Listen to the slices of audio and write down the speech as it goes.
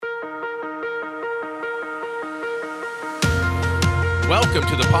Welcome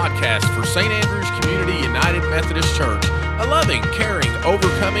to the podcast for St. Andrew's Community United Methodist Church, a loving, caring,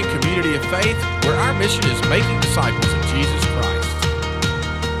 overcoming community of faith where our mission is making disciples of Jesus Christ.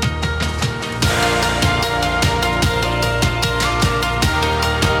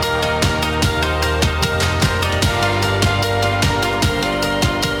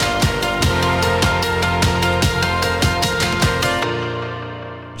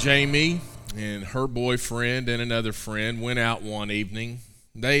 Jamie and her boyfriend and another friend went out one evening.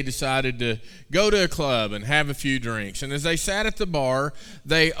 They decided to go to a club and have a few drinks. And as they sat at the bar,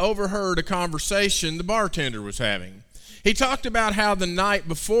 they overheard a conversation the bartender was having. He talked about how the night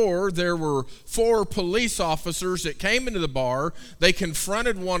before there were 4 police officers that came into the bar. They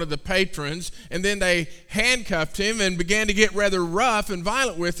confronted one of the patrons, and then they handcuffed him and began to get rather rough and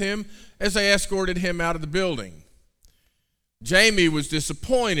violent with him as they escorted him out of the building. Jamie was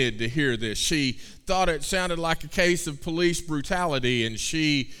disappointed to hear this. She thought it sounded like a case of police brutality, and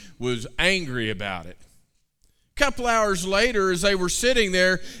she was angry about it. A couple hours later, as they were sitting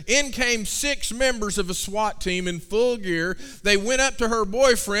there, in came 6 members of a SWAT team in full gear. They went up to her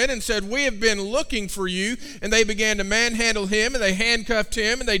boyfriend and said, "We have been looking for you." And they began to manhandle him, and they handcuffed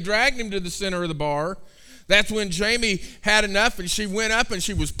him, and they dragged him to the center of the bar. That's when Jamie had enough, and she went up and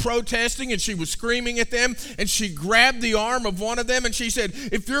she was protesting and she was screaming at them, and she grabbed the arm of one of them and she said,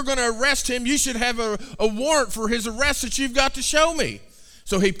 "If you're going to arrest him, you should have a warrant for his arrest that you've got to show me."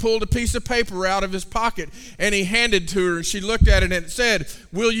 So he pulled a piece of paper out of his pocket and he handed to her, and she looked at it and it said,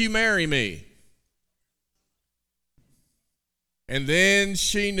 "Will you marry me?" And then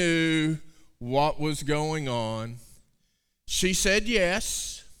she knew what was going on. She said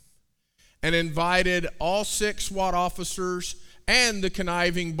yes, and invited all 6 SWAT officers and the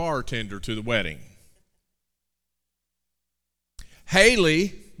conniving bartender to the wedding.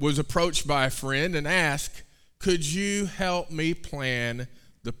 Haley was approached by a friend and asked, "Could you help me plan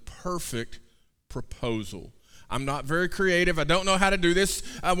the perfect proposal? I'm not very creative. I don't know how to do this.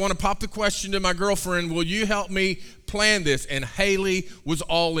 I want to pop the question to my girlfriend, will you help me plan this?" And Haley was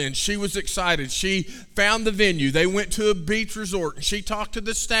all in. She was excited. She found the venue. They went to a beach resort, and she talked to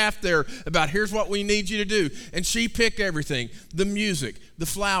the staff there about, "Here's what we need you to do." And she picked everything: the music, the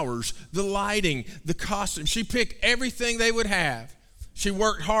flowers, the lighting, the costume. She picked everything they would have. She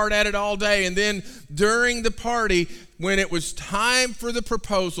worked hard at it all day, and then during the party, when it was time for the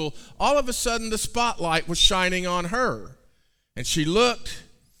proposal, all of a sudden the spotlight was shining on her. And she looked,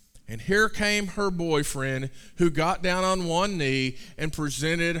 and here came her boyfriend, who got down on one knee and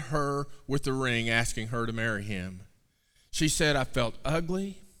presented her with the ring, asking her to marry him. She said, "I felt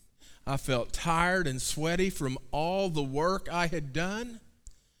ugly. I felt tired and sweaty from all the work I had done,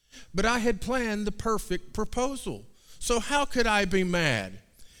 but I had planned the perfect proposal. So how could I be mad?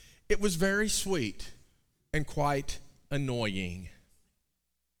 It was very sweet and quite annoying."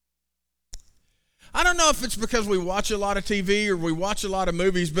 I don't know if it's because we watch a lot of TV or we watch a lot of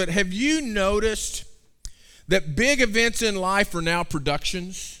movies, but have you noticed that big events in life are now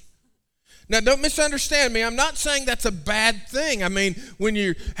productions? Now, don't misunderstand me. I'm not saying that's a bad thing. I mean, when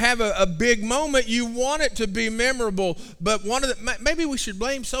you have a big moment, you want it to be memorable. But maybe we should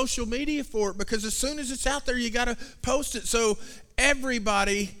blame social media for it, because as soon as it's out there, you got to post it so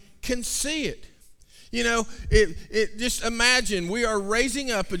everybody can see it. You know, just imagine we are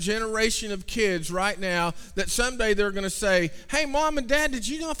raising up a generation of kids right now that someday they're going to say, "Hey, Mom and Dad, did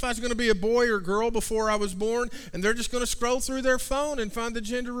you know if I was going to be a boy or girl before I was born?" And they're just going to scroll through their phone and find the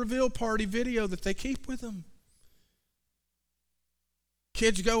gender reveal party video that they keep with them.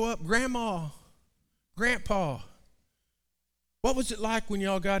 Kids go up, "Grandma, Grandpa, what was it like when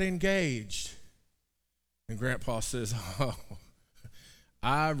y'all got engaged?" And Grandpa says, "Oh,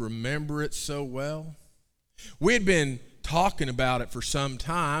 I remember it so well. We had been talking about it for some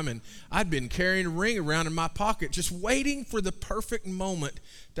time, and I'd been carrying a ring around in my pocket, just waiting for the perfect moment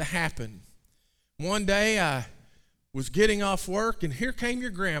to happen. One day I was getting off work, and here came your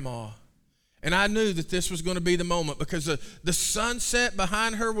grandma. And I knew that this was going to be the moment, because the sunset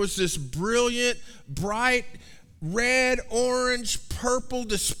behind her was this brilliant, bright, red, orange, purple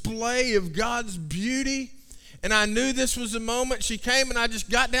display of God's beauty. And I knew this was the moment." She came, and I just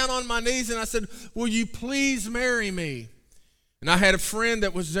got down on my knees and I said, "Will you please marry me?" And I had a friend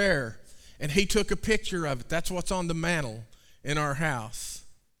that was there, and he took a picture of it. That's what's on the mantle in our house.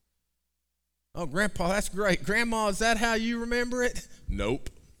 "Oh, Grandpa, that's great. Grandma, is that how you remember it?" "Nope."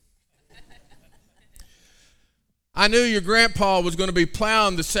 I knew your grandpa was going to be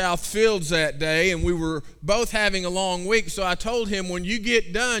plowing the south fields that day, and we were both having a long week, so I told him, "When you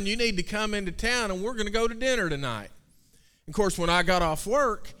get done, you need to come into town, and we're going to go to dinner tonight." Of course, when I got off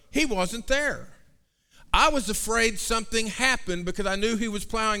work, he wasn't there. I was afraid something happened because I knew he was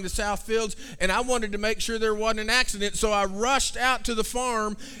plowing the south fields, and I wanted to make sure there wasn't an accident. So I rushed out to the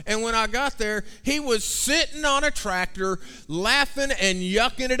farm, and when I got there, he was sitting on a tractor laughing and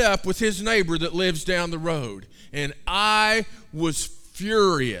yucking it up with his neighbor that lives down the road. And I was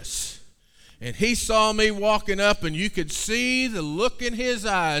furious. And he saw me walking up, and you could see the look in his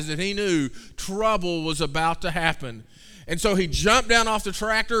eyes that he knew trouble was about to happen. And so he jumped down off the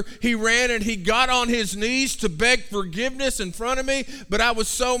tractor, he ran, and he got on his knees to beg forgiveness in front of me, but I was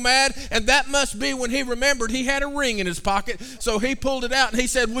so mad, and that must be when he remembered he had a ring in his pocket, so he pulled it out, and he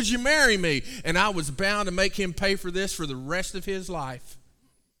said, "Would you marry me?" And I was bound to make him pay for this for the rest of his life.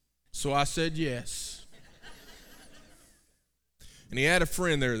 So I said yes. And he had a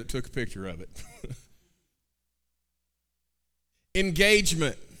friend there that took a picture of it.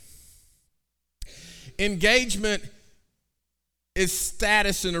 Engagement. Engagement is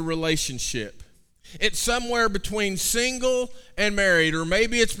status in a relationship. It's somewhere between single and married, or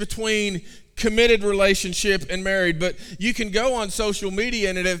maybe it's between committed relationship and married. But you can go on social media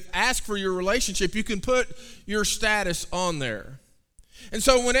and if ask for your relationship, you can put your status on there. And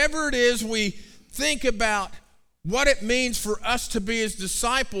so whenever it is we think about what it means for us to be his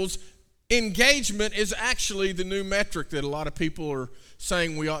disciples, engagement is actually the new metric that a lot of people are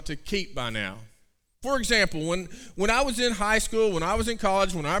saying we ought to keep by now. For example, when I was in high school, when I was in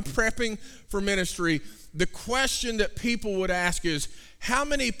college, when I'm prepping for ministry, the question that people would ask is, how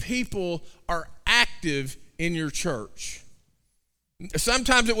many people are active in your church?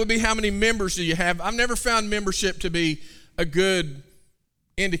 Sometimes it would be, how many members do you have? I've never found membership to be a good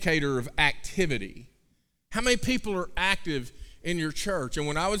indicator of activity. How many people are active in your church? And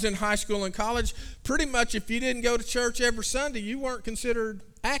when I was in high school and college, pretty much if you didn't go to church every Sunday, you weren't considered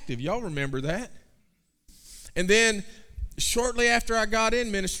active. Y'all remember that? And then shortly after I got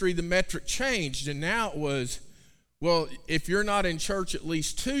in ministry, the metric changed, and now it was, well, if you're not in church at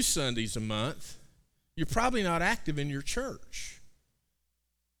least 2 Sundays a month, you're probably not active in your church.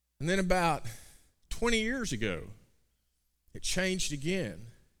 And then about 20 years ago, it changed again.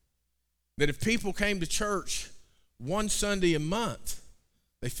 That if people came to church 1 Sunday a month,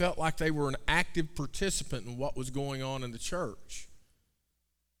 they felt like they were an active participant in what was going on in the church.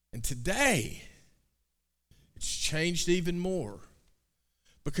 And today, it's changed even more,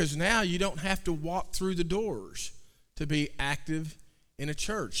 because now you don't have to walk through the doors to be active in a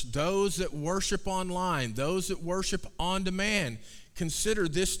church. Those that worship online, those that worship on demand, consider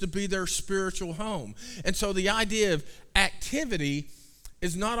this to be their spiritual home. And so the idea of activity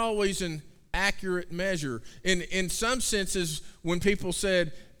is not always an accurate measure. In some senses, when people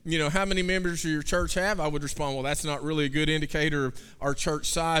said, how many members does your church have? I would respond, well, that's not really a good indicator of our church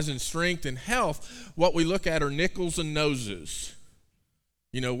size and strength and health. What we look at are nickels and noses.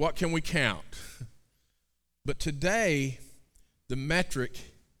 What can we count? But today, the metric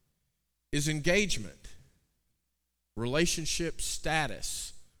is engagement, relationship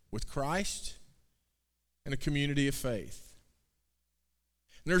status with Christ and a community of faith.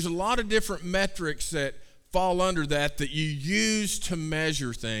 And there's a lot of different metrics that fall under that you use to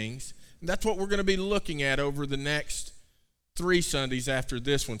measure things. And that's what we're going to be looking at over the next 3 Sundays after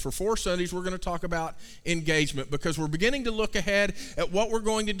this one. For 4 Sundays, we're going to talk about engagement, because we're beginning to look ahead at what we're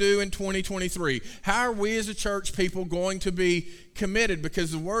going to do in 2023. How are we as a church people going to be committed?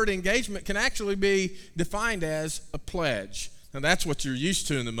 Because the word engagement can actually be defined as a pledge. Now, that's what you're used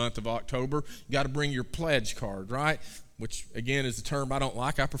to in the month of October. You got to bring your pledge card, right? Which, again, is the term I don't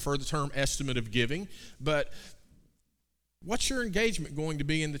like. I prefer the term estimate of giving. But what's your engagement going to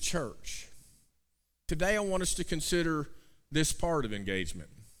be in the church? Today, I want us to consider this part of engagement.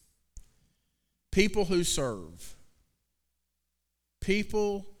 People who serve.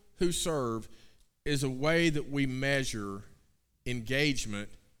 People who serve is a way that we measure engagement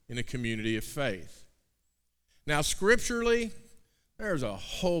in a community of faith. Now, scripturally, there's a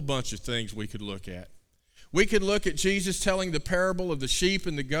whole bunch of things we could look at. We could look at Jesus telling the parable of the sheep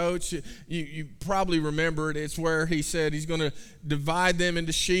and the goats. You probably remember it. It's where he said he's going to divide them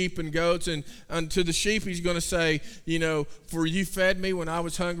into sheep and goats. And unto the sheep, he's going to say, for you fed me when I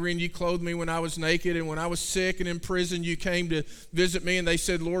was hungry, and you clothed me when I was naked, and when I was sick and in prison, you came to visit me. And they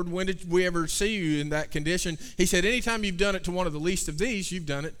said, Lord, when did we ever see you in that condition? He said, anytime you've done it to one of the least of these, you've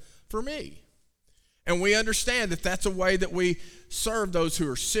done it for me. And we understand that that's a way that we serve those who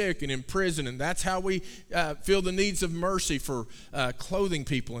are sick and in prison, and that's how we feel the needs of mercy for clothing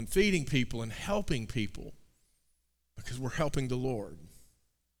people and feeding people and helping people, because we're helping the Lord.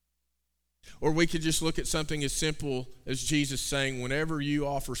 Or we could just look at something as simple as Jesus saying, whenever you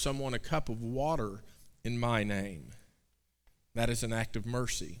offer someone a cup of water in my name, that is an act of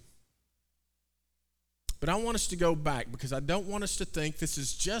mercy. But I want us to go back because I don't want us to think this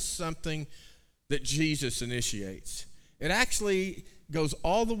is just something that Jesus initiates. It actually goes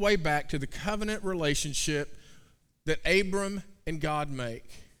all the way back to the covenant relationship that Abram and God make.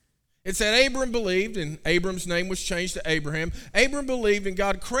 It said Abram believed, and Abram's name was changed to Abraham. Abram believed, and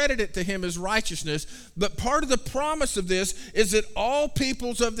God credited it to him as righteousness. But part of the promise of this is that all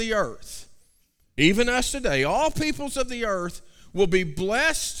peoples of the earth, even us today, all peoples of the earth will be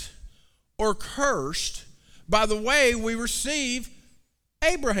blessed or cursed by the way we receive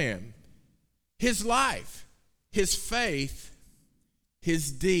Abraham, his life, his faith,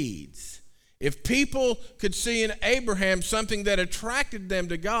 his deeds. If people could see in Abraham something that attracted them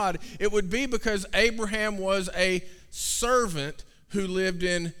to God, it would be because Abraham was a servant who lived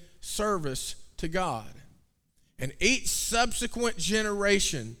in service to God. And each subsequent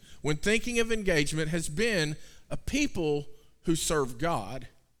generation, when thinking of engagement, has been a people who serve God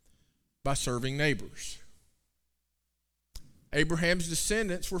by serving neighbors. Abraham's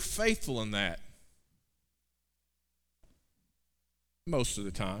descendants were faithful in that most of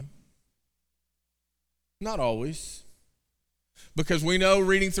the time. Not always. Because we know,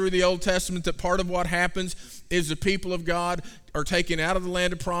 reading through the Old Testament, that part of what happens is the people of God are taken out of the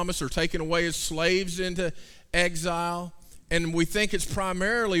land of promise or taken away as slaves into exile. And we think it's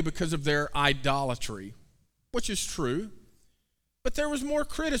primarily because of their idolatry, which is true. But there was more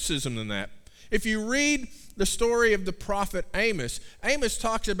criticism than that. If you read the story of the prophet Amos, Amos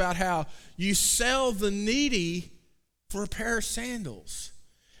talks about how you sell the needy for a pair of sandals.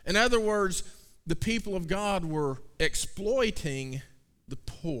 In other words, the people of God were exploiting the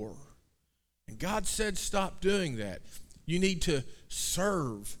poor. And God said, stop doing that. You need to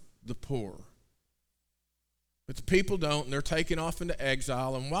serve the poor. But the people don't, and they're taken off into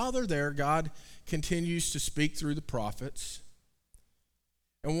exile. And while they're there, God continues to speak through the prophets.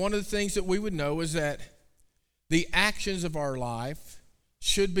 And one of the things that we would know is that the actions of our life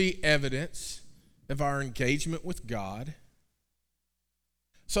should be evidence of our engagement with God.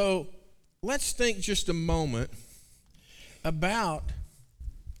 So let's think just a moment about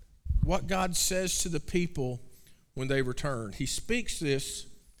what God says to the people when they return. He speaks this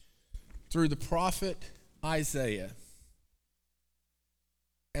through the prophet Isaiah.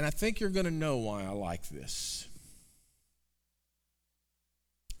 And I think you're going to know why I like this.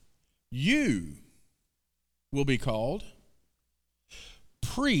 You will be called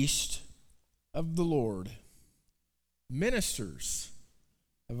priest of the Lord, ministers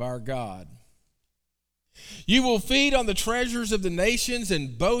of our God. You will feed on the treasures of the nations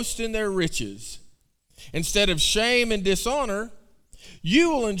and boast in their riches. Instead of shame and dishonor, you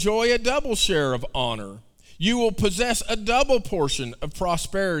will enjoy a double share of honor. You will possess a double portion of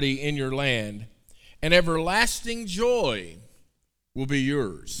prosperity in your land, and everlasting joy will be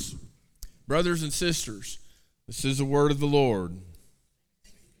yours. Brothers and sisters, this is the word of the Lord.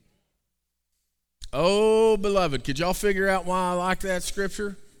 Oh, beloved, could y'all figure out why I like that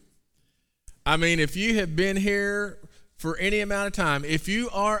scripture? I mean, if you have been here for any amount of time, if you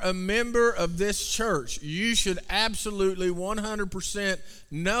are a member of this church, you should absolutely 100%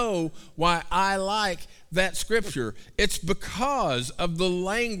 know why I like that scripture. It's because of the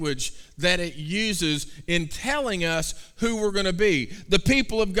language that it uses in telling us who we're going to be. The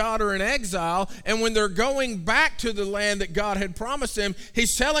people of God are in exile, and when they're going back to the land that God had promised them,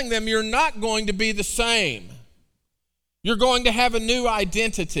 he's telling them, you're not going to be the same. You're going to have a new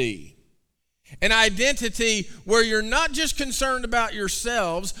identity. An identity where you're not just concerned about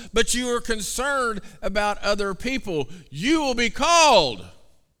yourselves, but you are concerned about other people. You will be called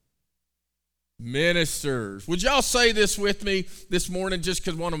ministers. Would y'all say this with me this morning, just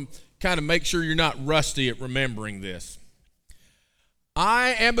because I want to kind of make sure you're not rusty at remembering this?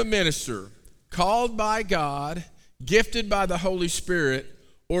 I am a minister, called by God, gifted by the Holy Spirit,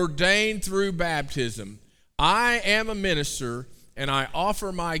 ordained through baptism. I am a minister, and I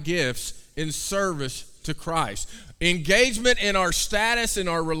offer my gifts in service to Christ. Engagement in our status, in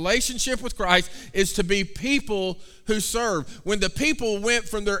our relationship with Christ, is to be people who serve. When the people went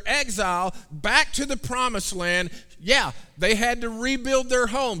from their exile back to the promised land, they had to rebuild their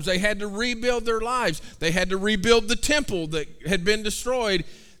homes. They had to rebuild their lives. They had to rebuild the temple that had been destroyed.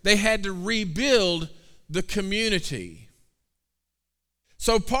 They had to rebuild the community.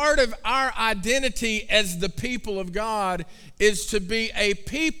 So part of our identity as the people of God is to be a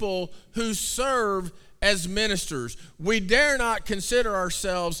people who serve as ministers. We dare not consider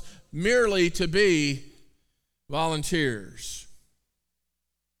ourselves merely to be volunteers.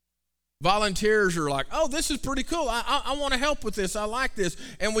 Volunteers are like, oh, this is pretty cool. I want to help with this. I like this.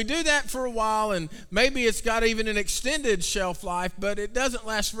 And we do that for a while, and maybe it's got even an extended shelf life, but it doesn't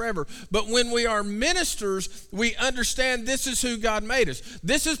last forever. But when we are ministers, we understand this is who God made us.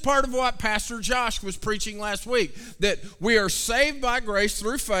 This is part of what Pastor Josh was preaching last week, that we are saved by grace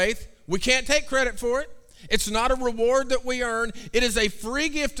through faith. We can't take credit for it. It's not a reward that we earn. It is a free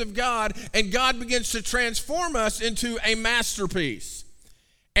gift of God, and God begins to transform us into a masterpiece.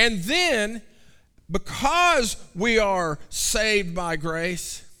 And then, because we are saved by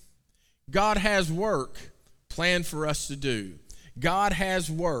grace, God has work planned for us to do. God has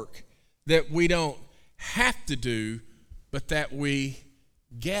work that we don't have to do, but that we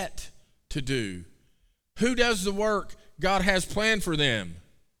get to do. Who does the work God has planned for them?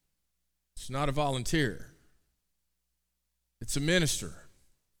 It's not a volunteer. It's a minister.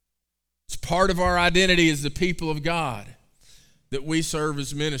 It's part of our identity as the people of God, that we serve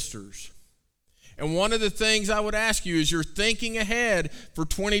as ministers. And one of the things I would ask you as you're thinking ahead for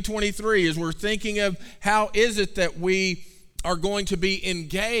 2023, as we're thinking of how is it that we are going to be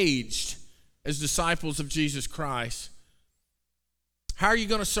engaged as disciples of Jesus Christ, how are you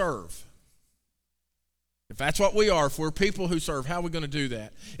going to serve? If that's what we are, if we're people who serve, how are we going to do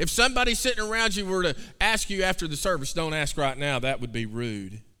that? If somebody sitting around you were to ask you after the service, don't ask right now, that would be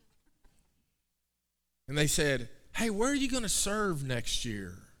rude. And they said, hey, where are you going to serve next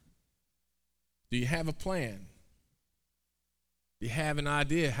year? Do you have a plan? Do you have an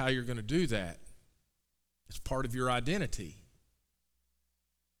idea how you're going to do that? It's part of your identity.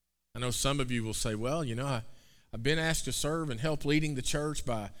 I know some of you will say, well, I've been asked to serve and help leading the church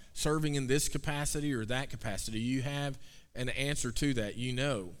by serving in this capacity or that capacity. You have an answer to that,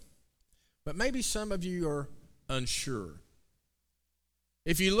 But maybe some of you are unsure.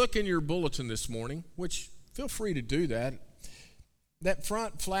 If you look in your bulletin this morning, which feel free to do that, that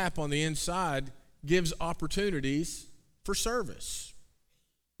front flap on the inside gives opportunities for service.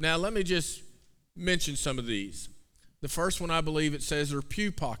 Now, let me just mention some of these. The first one, I believe it says, are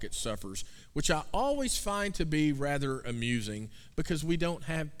pew pocket stuffers, which I always find to be rather amusing because we don't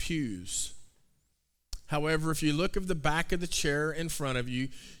have pews. However, if you look at the back of the chair in front of you,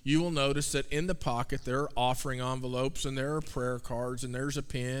 you will notice that in the pocket there are offering envelopes and there are prayer cards and there's a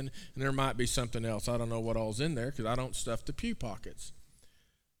pen and there might be something else. I don't know what all's in there because I don't stuff the pew pockets.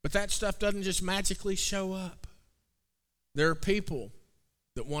 But that stuff doesn't just magically show up. There are people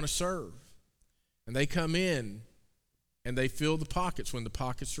that want to serve, and they come in and they fill the pockets when the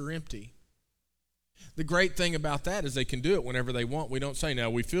pockets are empty. The great thing about that is they can do it whenever they want. We don't say, now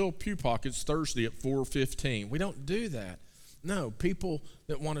we fill pew pockets Thursday at 4:15. We don't do that. No, people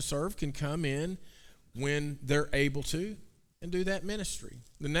that want to serve can come in when they're able to and do that ministry.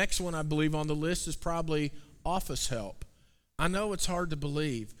 The next one I believe on the list is probably office help. I know it's hard to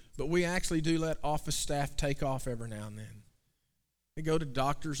believe, but we actually do let office staff take off every now and then. They go to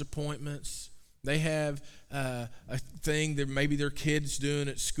doctor's appointments. They have a thing that maybe their kid's doing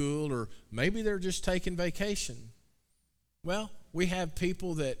at school, or maybe they're just taking vacation. Well, we have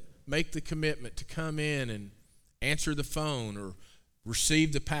people that make the commitment to come in and answer the phone or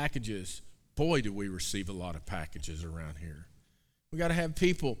receive the packages. Boy, do we receive a lot of packages around here. We got to have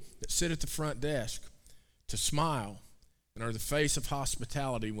people that sit at the front desk to smile and are the face of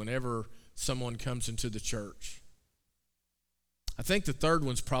hospitality whenever someone comes into the church. I think the third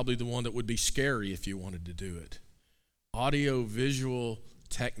one's probably the one that would be scary if you wanted to do it. Audio-visual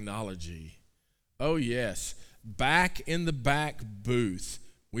technology. Oh yes, back in the back booth,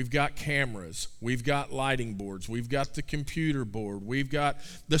 we've got cameras, we've got lighting boards, we've got the computer board, we've got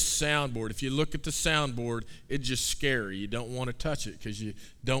the soundboard. If you look at the soundboard, it's just scary. You don't want to touch it because you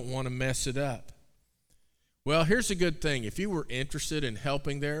don't want to mess it up. Well, here's a good thing. If you were interested in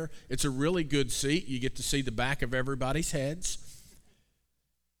helping there, it's a really good seat. You get to see the back of everybody's heads.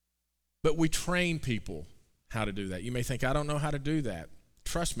 But we train people how to do that. You may think, I don't know how to do that.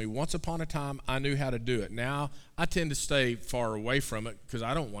 Trust me, once upon a time, I knew how to do it. Now, I tend to stay far away from it because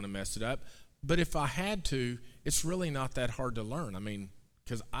I don't want to mess it up. But if I had to, it's really not that hard to learn.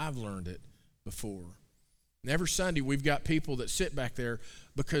 Because I've learned it before. And every Sunday, we've got people that sit back there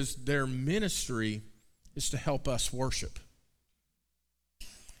because their ministry is to help us worship.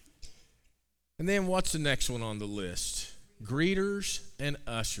 And then what's the next one on the list? Greeters and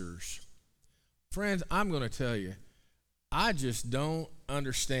ushers. Friends, I'm going to tell you, I just don't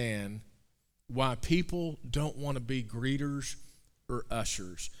understand why people don't want to be greeters or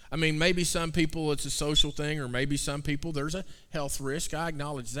ushers. Maybe some people it's a social thing, or maybe some people there's a health risk. I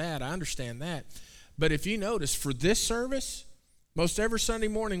acknowledge that. I understand that. But if you notice, for this service, most every Sunday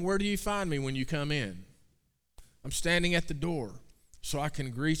morning, where do you find me when you come in? I'm standing at the door. so I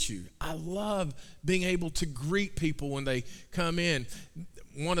can greet you. I love being able to greet people when they come in.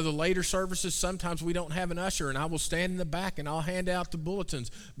 One of the later services, sometimes we don't have an usher, and I will stand in the back and I'll hand out the bulletins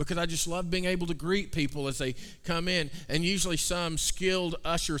because I just love being able to greet people as they come in. And usually some skilled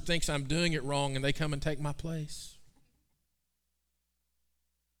usher thinks I'm doing it wrong and they come and take my place.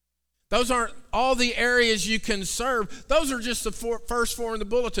 Those aren't all the areas you can serve. Those are just the first four in the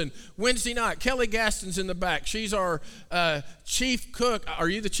bulletin. Wednesday night, Kelly Gaston's in the back. She's our chief cook. Are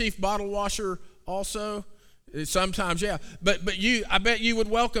you the chief bottle washer also? Sometimes, yeah. But I bet you would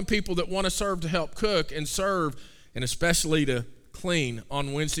welcome people that want to serve to help cook and serve, and especially to clean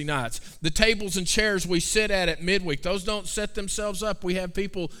on Wednesday nights. The tables and chairs we sit at midweek, those don't set themselves up. We have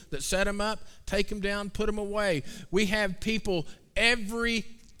people that set them up, take them down, put them away. We have people every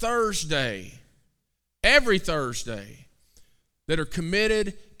Thursday that are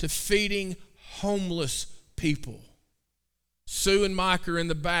committed to feeding homeless people. Sue and Mike are in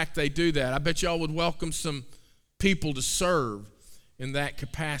the back. They do that. I bet y'all would welcome some people to serve in that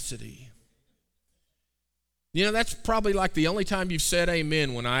capacity. You know, that's probably like the only time you've said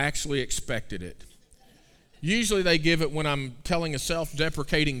amen when I actually expected it. Usually they give it when I'm telling a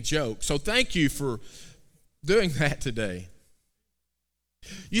self-deprecating joke. So thank you for doing that today.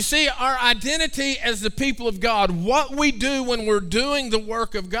 You see, our identity as the people of God, what we do when we're doing the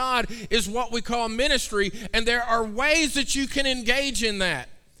work of God is what we call ministry, and there are ways that you can engage in that.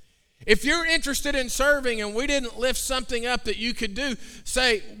 If you're interested in serving and we didn't lift something up that you could do,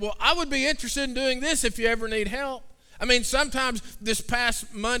 say, well, I would be interested in doing this if you ever need help. I mean, sometimes this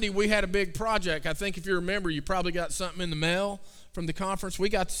past Monday we had a big project. I think if you remember, you probably got something in the mail from the conference. We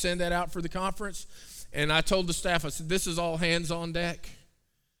got to send that out for the conference. And I told the staff, I said, this is all hands on deck.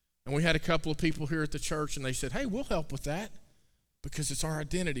 And we had a couple of people here at the church, and they said, hey, we'll help with that because it's our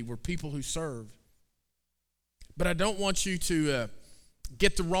identity. We're people who serve. But I don't want you to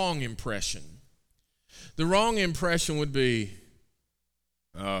get the wrong impression. The wrong impression would be,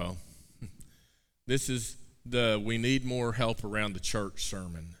 oh, this is the we need more help around the church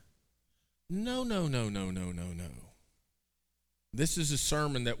sermon. No. This is a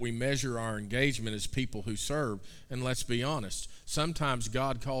sermon that we measure our engagement as people who serve. And let's be honest, sometimes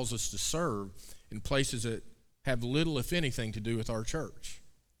God calls us to serve in places that have little, if anything, to do with our church.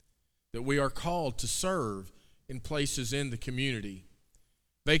 That we are called to serve in places in the community.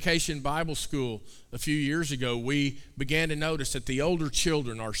 Vacation Bible School a few years ago, we began to notice that the older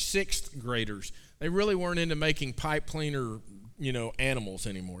children, our 6th graders, they really weren't into making pipe cleaner, animals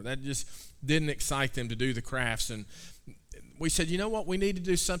anymore. That just didn't excite them to do the crafts. And we said, you know what, we need to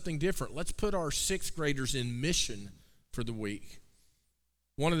do something different. Let's put our 6th graders in mission for the week.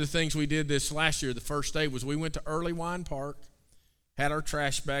 One of the things we did this last year, the first day, was we went to Early Wine Park, had our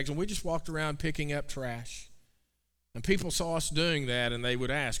trash bags, and we just walked around picking up trash. And people saw us doing that, and they would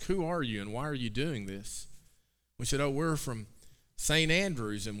ask, who are you and why are you doing this? We said, we're from St.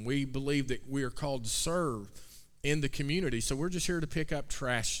 Andrews, and we believe that we are called to serve in the community, so we're just here to pick up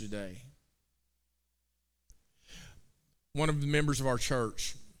trash today. One of the members of our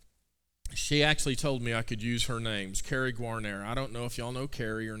church, she actually told me I could use her name. It's Carrie Guarnera. I don't know if y'all know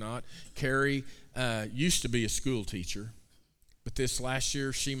Carrie or not. Carrie used to be a school teacher, but this last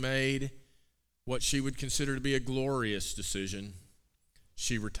year she made what she would consider to be a glorious decision.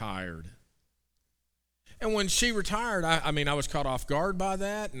 She retired. And when she retired, I was caught off guard by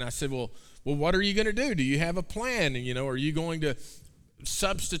that, and I said, well, what are you going to do? Do you have a plan? And, are you going to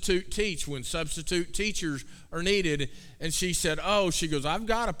substitute teach when substitute teachers are needed? And she said, she goes, I've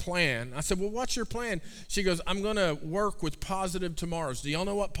got a plan. I said, well, what's your plan? She goes, I'm going to work with Positive Tomorrows. Do y'all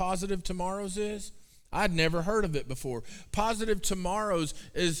know what Positive Tomorrows is? I'd never heard of it before. Positive Tomorrows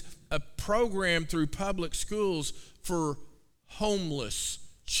is a program through public schools for homeless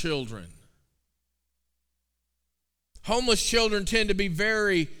children. Homeless children tend to be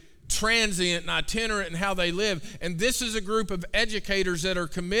very transient and itinerant in how they live. And this is a group of educators that are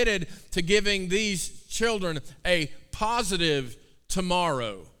committed to giving these children a positive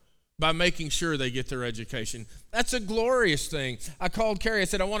tomorrow by making sure they get their education. That's a glorious thing. I called Carrie. I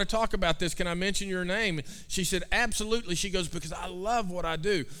said, I want to talk about this. Can I mention your name? She said, absolutely. She goes, because I love what I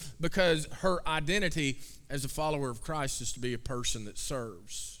do. Because her identity as a follower of Christ is to be a person that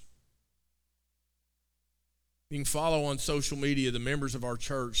serves. You can follow on social media the members of our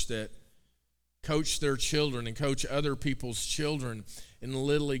church that coach their children and coach other people's children in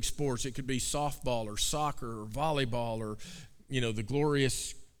Little League sports. It could be softball or soccer or volleyball or, the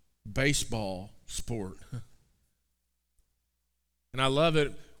glorious baseball sport. And I love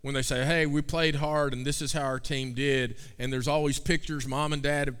it when they say, hey, we played hard and this is how our team did. And there's always pictures mom and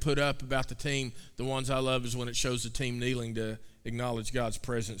dad have put up about the team. The ones I love is when it shows the team kneeling to acknowledge God's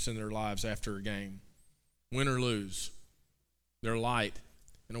presence in their lives after a game. Win or lose, they're light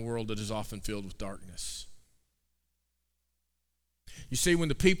in a world that is often filled with darkness. You see, when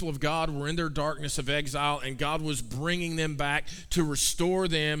the people of God were in their darkness of exile and God was bringing them back to restore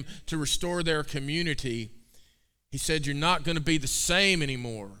them, to restore their community, he said, you're not going to be the same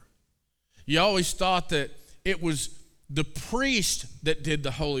anymore. You always thought that it was the priest that did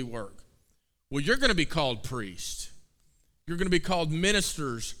the holy work. Well, you're going to be called priest. You're going to be called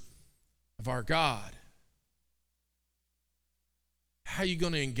ministers of our God. How are you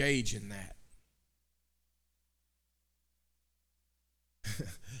going to engage in that?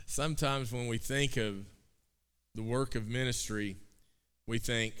 Sometimes when we think of the work of ministry, we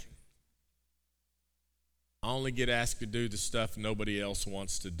think, I only get asked to do the stuff nobody else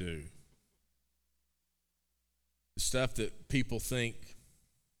wants to do. The stuff that people think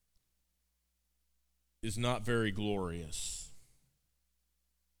is not very glorious.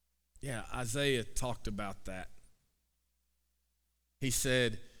 Yeah, Isaiah talked about that. He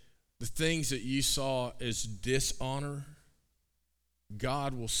said, the things that you saw as dishonor,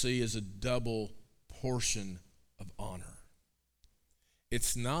 God will see as a double portion of honor.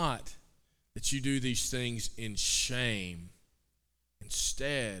 It's not that you do these things in shame.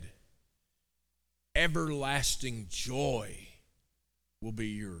 Instead, everlasting joy will be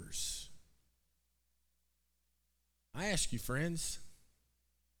yours. I ask you, friends,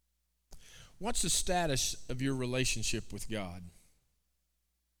 what's the status of your relationship with God?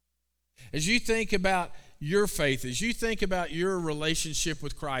 As you think about your faith, as you think about your relationship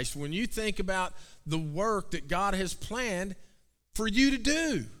with Christ, when you think about the work that God has planned for you to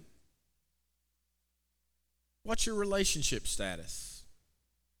do, what's your relationship status?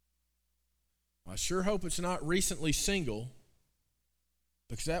 I sure hope it's not recently single,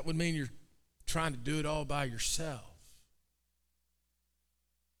 because that would mean you're trying to do it all by yourself.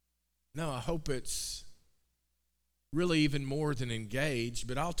 No, I hope it's really even more than engaged,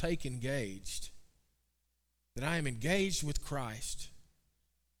 but I'll take engaged. That I am engaged with Christ.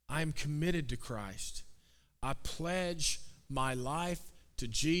 I am committed to Christ. I pledge my life to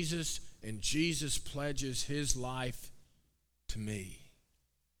Jesus, and Jesus pledges his life to me.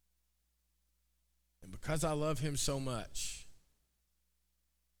 And because I love him so much,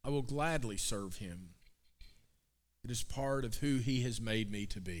 I will gladly serve him. It is part of who he has made me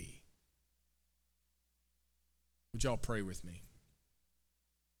to be. Would y'all pray with me?